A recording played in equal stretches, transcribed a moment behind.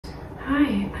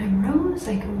Hi, I'm Rose.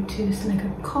 I go to Seneca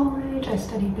College. I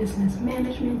study business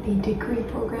management, the degree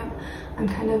program. I'm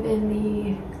kind of in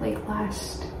the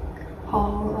last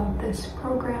hall of this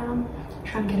program,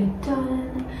 trying to get it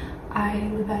done. I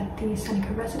live at the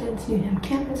Seneca Residence Newnham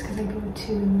campus because I go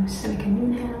to Seneca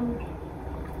Newnham.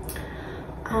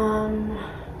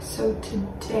 So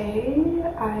today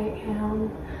I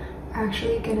am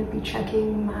actually going to be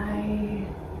checking my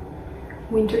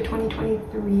winter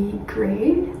 2023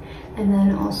 grade and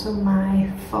then also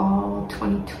my fall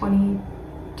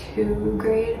 2022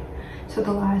 grade, so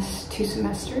the last 2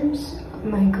 semesters of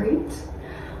my grades.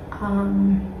 I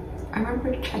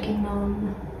remember checking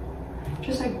them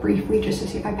just briefly just to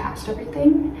see if I passed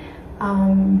everything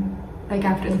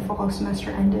after the fall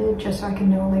semester ended, just so I can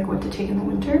know what to take in the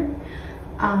winter,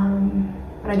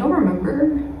 but I don't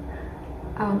remember,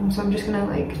 so I'm just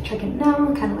gonna check it now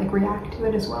and kind of react to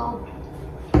it as well.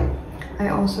 I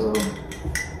also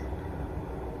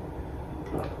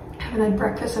haven't had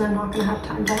breakfast and I'm not gonna have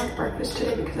time to have breakfast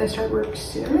today because I start work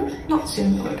soon. Not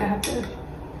soon, but I have to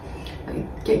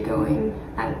get going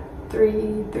at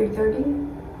 3:30.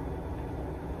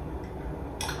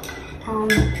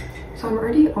 So I'm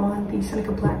already on the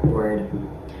Seneca Blackboard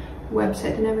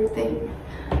website and everything.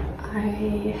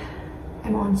 I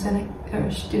am on Seneca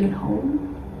Student Home.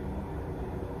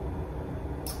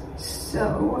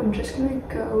 So I'm just gonna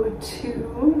go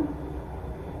to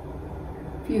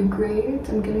view grades.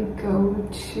 I'm gonna go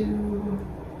to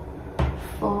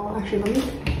fall. Actually, let me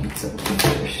eat something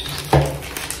first.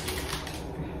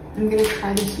 I'm gonna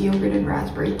try this yogurt and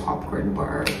raspberry popcorn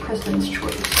bar, President's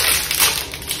Choice.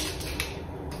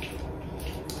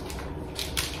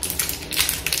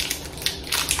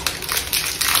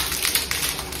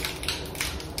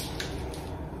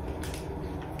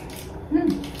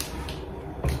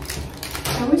 I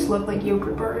always love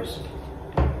yogurt bars.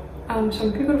 So I'm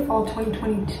gonna go to fall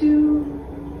 2022.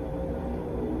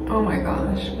 Oh my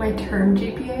gosh, my term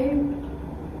GPA,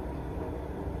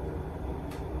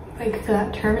 for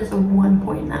that term is a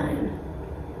 1.9.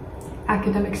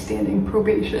 Academic standing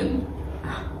probation.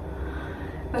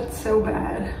 That's so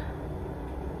bad.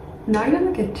 Not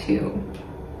even a 2.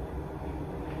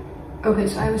 Okay,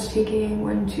 so I was taking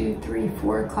 1, 2, 3,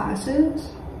 4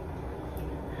 classes.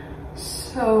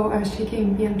 So I was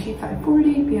taking BMT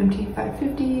 540, BMT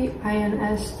 550,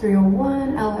 INS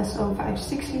 301, LSO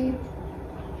 560.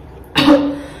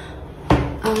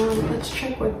 Let's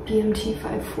check what BMT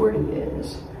 540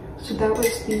 is. So that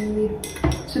was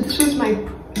this was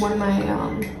one of my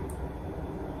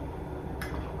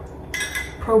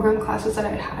program classes that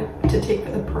I had to take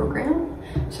for the program.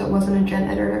 So it wasn't a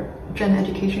gen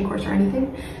education course or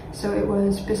anything. So it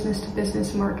was business to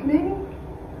business marketing.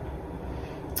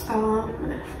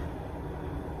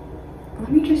 Let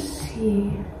me just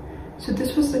see. So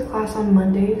this was the class on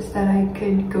Mondays that I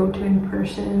could go to in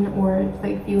person or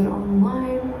view it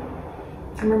online.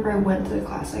 I remember I went to the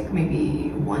class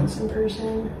maybe once in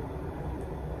person.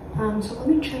 So let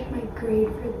me check my grade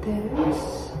for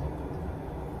this.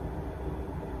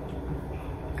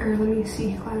 Or let me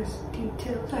see class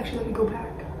details. Actually, let me go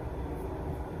back.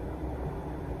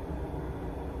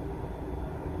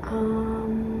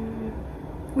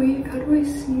 Wait, how do I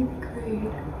see the grade?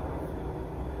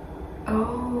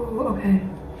 Oh, okay.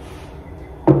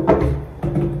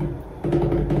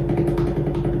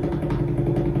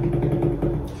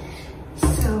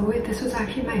 So this was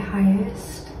actually my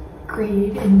highest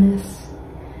grade in this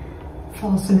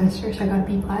fall semester, so I got a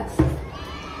B+.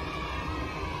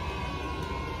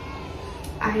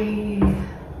 I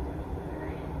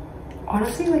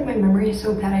honestly, my memory is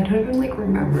so bad, I don't even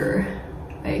remember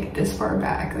this far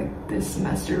back, this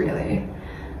semester really.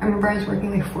 I remember I was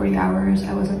working 40 hours.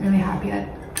 I wasn't really happy at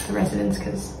the residence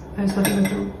because I was living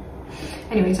with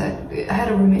anyways, I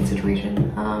had a roommate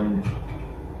situation. And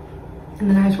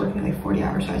then I was working 40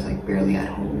 hours, so I was barely at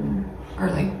home or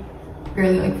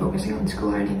barely focusing on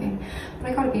school or anything.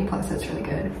 But I got a B+, that's really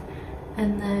good.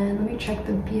 And then let me check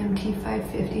the BMT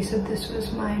 550. So this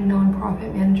was my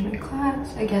nonprofit management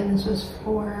class. Again, this was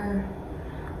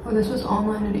this was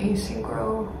online and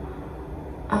asynchro.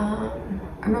 I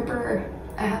remember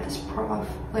I had this prof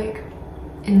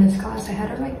in this class. I had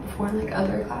her before in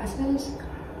other classes,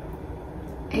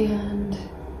 and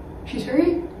she's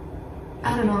very,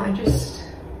 I don't know,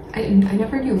 I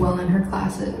never do well in her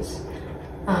classes,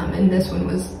 and this one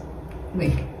was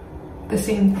the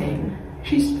same thing.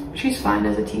 She's fine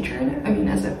as a teacher, and I mean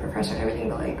as a professor and everything,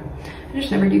 but I just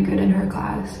never do good in her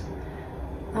class.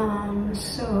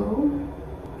 So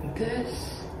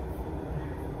this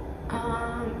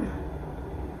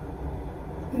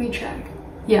let me check.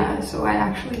 Yeah, so I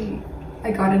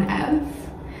got an F,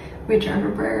 which I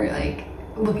remember like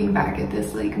looking back at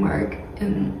this like mark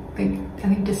in like I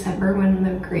think December when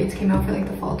the grades came out for like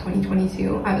the fall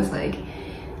 2022. I was like,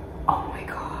 oh my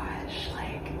gosh,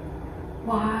 like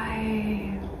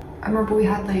why? I remember we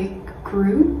had like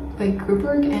group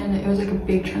work, and it was like a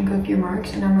big chunk of your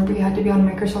marks, and I remember you had to be on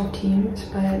Microsoft Teams,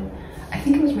 but I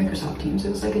think it was Microsoft Teams.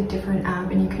 It was like a different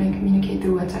app, and you couldn't communicate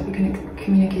through WhatsApp. You couldn't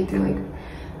communicate through like,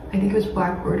 I think it was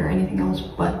Blackboard or anything else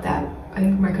but that, I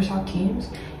think Microsoft Teams.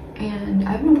 And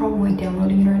I have no problem like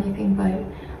downloading it or anything, but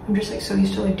I'm just like so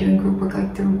used to like doing group work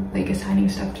like through like assigning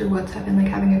stuff through WhatsApp and like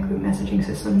having a group messaging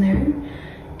system there.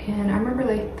 And I remember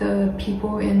like the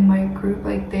people in my group,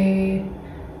 like me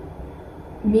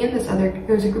and this other, it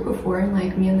was a group of 4, and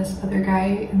like me and this other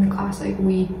guy in the class, like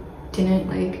we didn't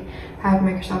like have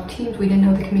Microsoft Teams. We didn't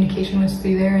know the communication was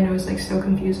through there, and it was like so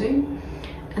confusing.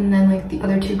 And then like the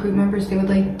other 2 group members, they would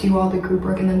like do all the group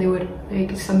work and then they would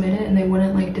like submit it, and they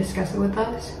wouldn't like discuss it with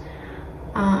us.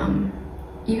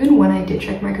 Even when I did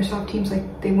check Microsoft Teams,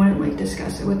 like they wouldn't like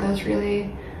discuss it with us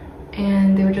really,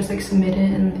 and they would just like submit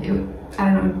it, and it would, I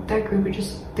don't know, that group, it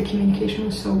just, the communication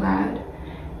was so bad.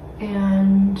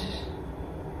 And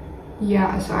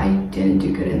yeah, so I didn't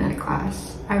do good in that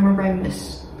class. I remember I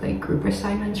missed like group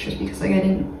assignments just because like I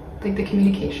didn't, like the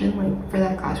communication like for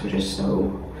that class was just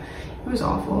so, it was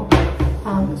awful.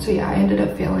 So yeah, I ended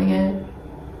up failing it.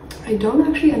 I don't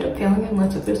actually end up failing it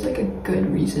unless if there's like a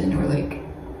good reason, or like,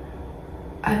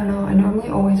 I don't know, I normally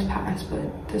always pass,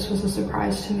 but this was a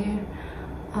surprise to me.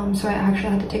 So I actually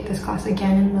had to take this class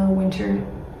again in the winter,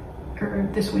 or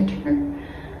this winter.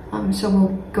 So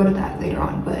we'll go to that later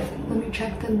on, but let me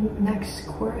check the next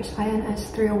course,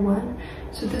 INS 301.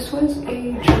 So this was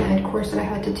a gen ed course that I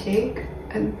had to take.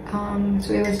 And,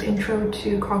 so it was Intro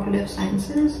to Cognitive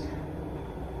Sciences.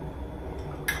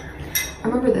 I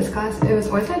remember this class, it was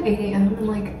always at 8 a.m. and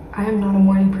like I am not a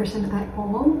morning person at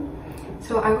all.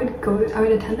 So I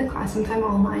would attend the class sometime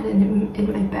online and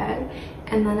in my bed,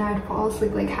 and then I'd fall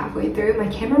asleep like halfway through.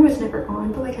 My camera was never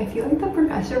on, but like I feel like the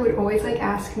professor would always like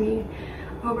ask me,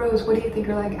 oh Rose, what do you think,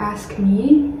 or like ask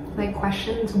me like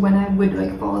questions when I would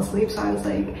like fall asleep. So I was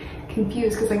like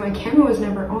confused because like my camera was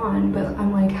never on, but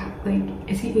I'm like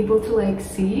is he able to like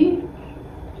see?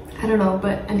 I don't know.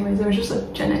 But anyways, it was just a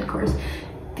gen ed course.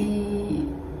 The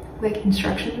like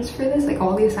instructions for this, like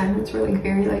all the assignments were like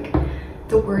very like,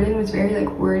 the wording was very like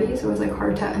wordy, so it was like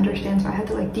hard to understand, so I had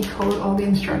to like decode all the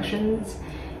instructions.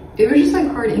 It was just like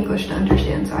hard English to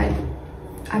understand, so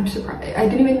I'm surprised I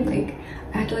didn't even like,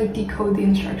 I had to like decode the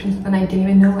instructions, and I didn't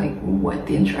even know like what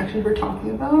the instructions were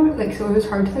talking about, like, so it was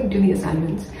hard to like do the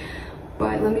assignments.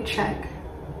 But let me check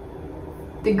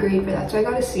the grade for that. So I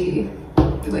got a C,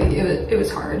 like it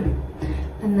was hard.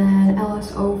 And then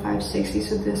LSO 560,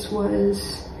 so this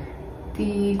was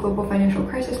the Global Financial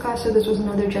Crisis class. So this was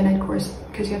another gen ed course,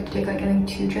 because you have to take like I think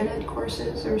 2 gen ed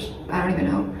courses, or I don't even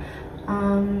know.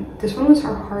 This one was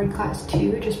our hard class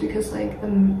too, just because like I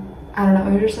don't know,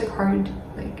 it was just like hard,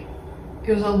 like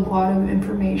it was a lot of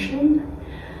information.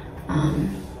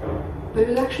 But it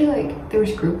was actually like there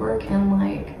was group work, and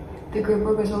like the group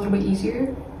work was a little bit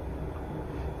easier.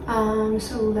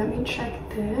 So let me check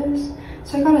this.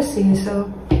 So I got a C,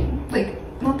 so like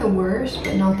not the worst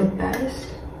but not the best.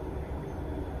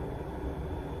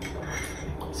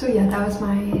 So yeah, that was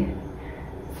my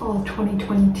fall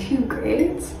 2022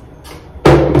 grades.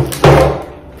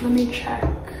 Let me check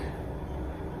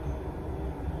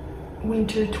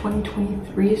winter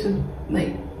 2023, so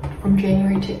like from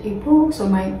January to April. So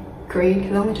my grade,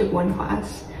 because I only took 1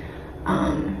 class,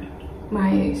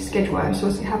 my schedule, I was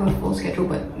supposed to have a full schedule,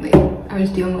 but like I was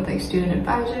dealing with like student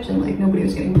advisors, and like nobody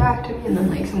was getting back to me, and then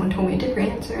like someone told me a different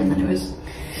answer, and then it was,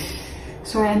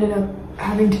 so I ended up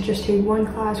having to just take 1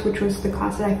 class, which was the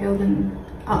class that I failed in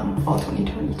fall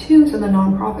 2022, so the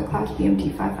nonprofit class,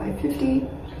 BMT 5550.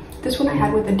 This one I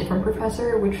had with a different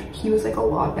professor, which he was like a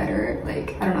lot better.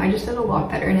 Like, I don't know, I just did a lot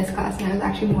better in his class, and I was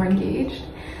actually more engaged.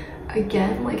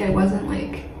 Again, like I wasn't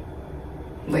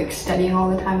like studying all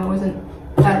the time. I wasn't,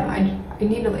 I don't know, I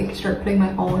need to like start putting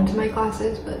my all into my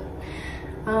classes. But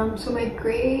so my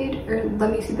grade, or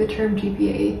let me see the term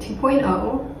GPA,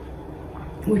 2.0,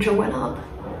 which went up.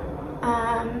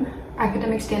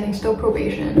 Academic standing still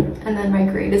probation, and then my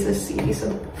grade is a C, so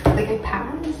like I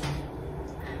passed.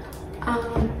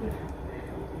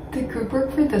 The group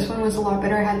work for this one was a lot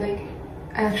better. I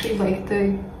actually liked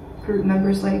the group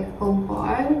members like a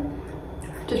lot,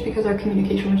 just because our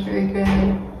communication was very good.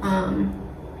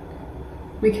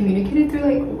 We communicated through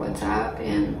like WhatsApp,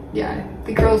 and yeah,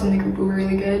 the girls in the group were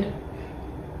really good.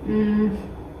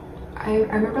 I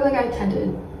remember like I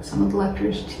attended some of the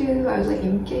lectures too. I was like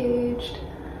engaged.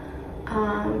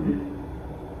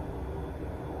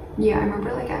 yeah, I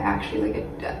remember like I actually like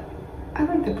I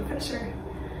like the professor.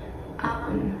 I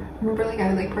remember like I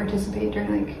would like participate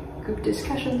during like group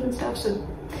discussions and stuff, so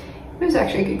it was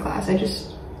actually a good class. And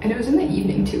it was in the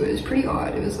evening too. It was pretty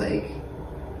odd. It was like,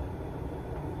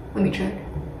 let me check.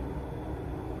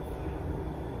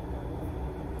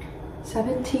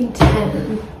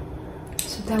 17:10.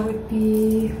 So that would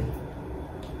be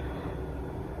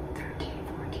 13,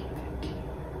 14, 15,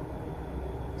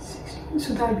 16.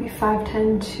 So that would be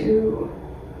 5:10 to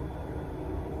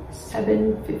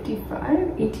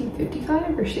 7:55,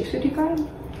 18:55 or 6:55?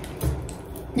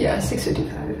 Yeah,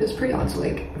 6:55. It was pretty odd. So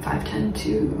like 5:10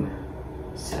 to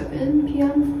 7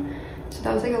 p.m. So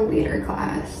that was like a later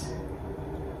class.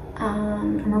 I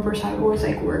remember so I would always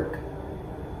like work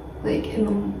like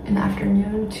in the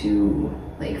afternoon to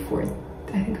like 4, I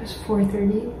think it was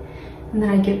 4:30, and then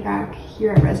I'd get back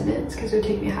here at residence because it would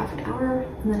take me half an hour,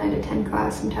 and then I'd attend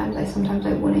class. Sometimes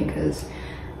I wouldn't, because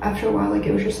after a while like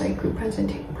it was just like group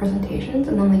presentations,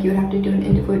 and then like you would have to do an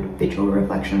individual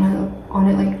reflection on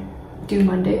it like due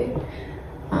Monday,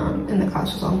 and the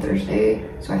class was on Thursday,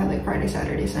 so I had like Friday,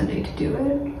 Saturday, Sunday to do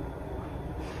it.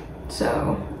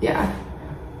 So yeah,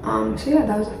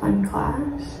 that was a fun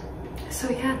class. So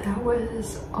yeah, that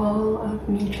was all of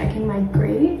me checking my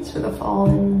grades for the fall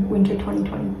and winter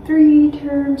 2023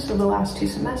 terms, so the last 2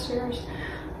 semesters.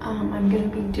 I'm gonna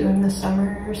be doing the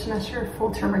summer semester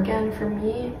full term again. For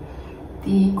me,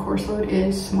 the course load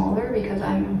is smaller because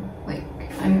I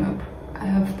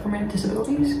have permanent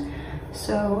disabilities,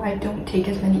 so I don't take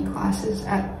as many classes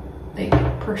like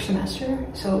per semester,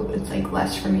 so it's like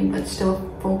less for me, but still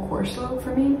full course load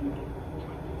for me.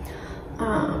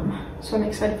 So I'm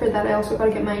excited for that. I also got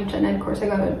to get my gen ed course. I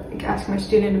got to like ask my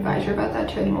student advisor about that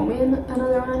to enroll me in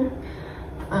another one.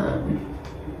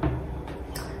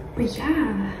 But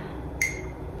yeah,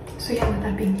 so yeah, with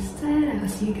that being said, I will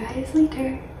see you guys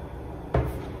later.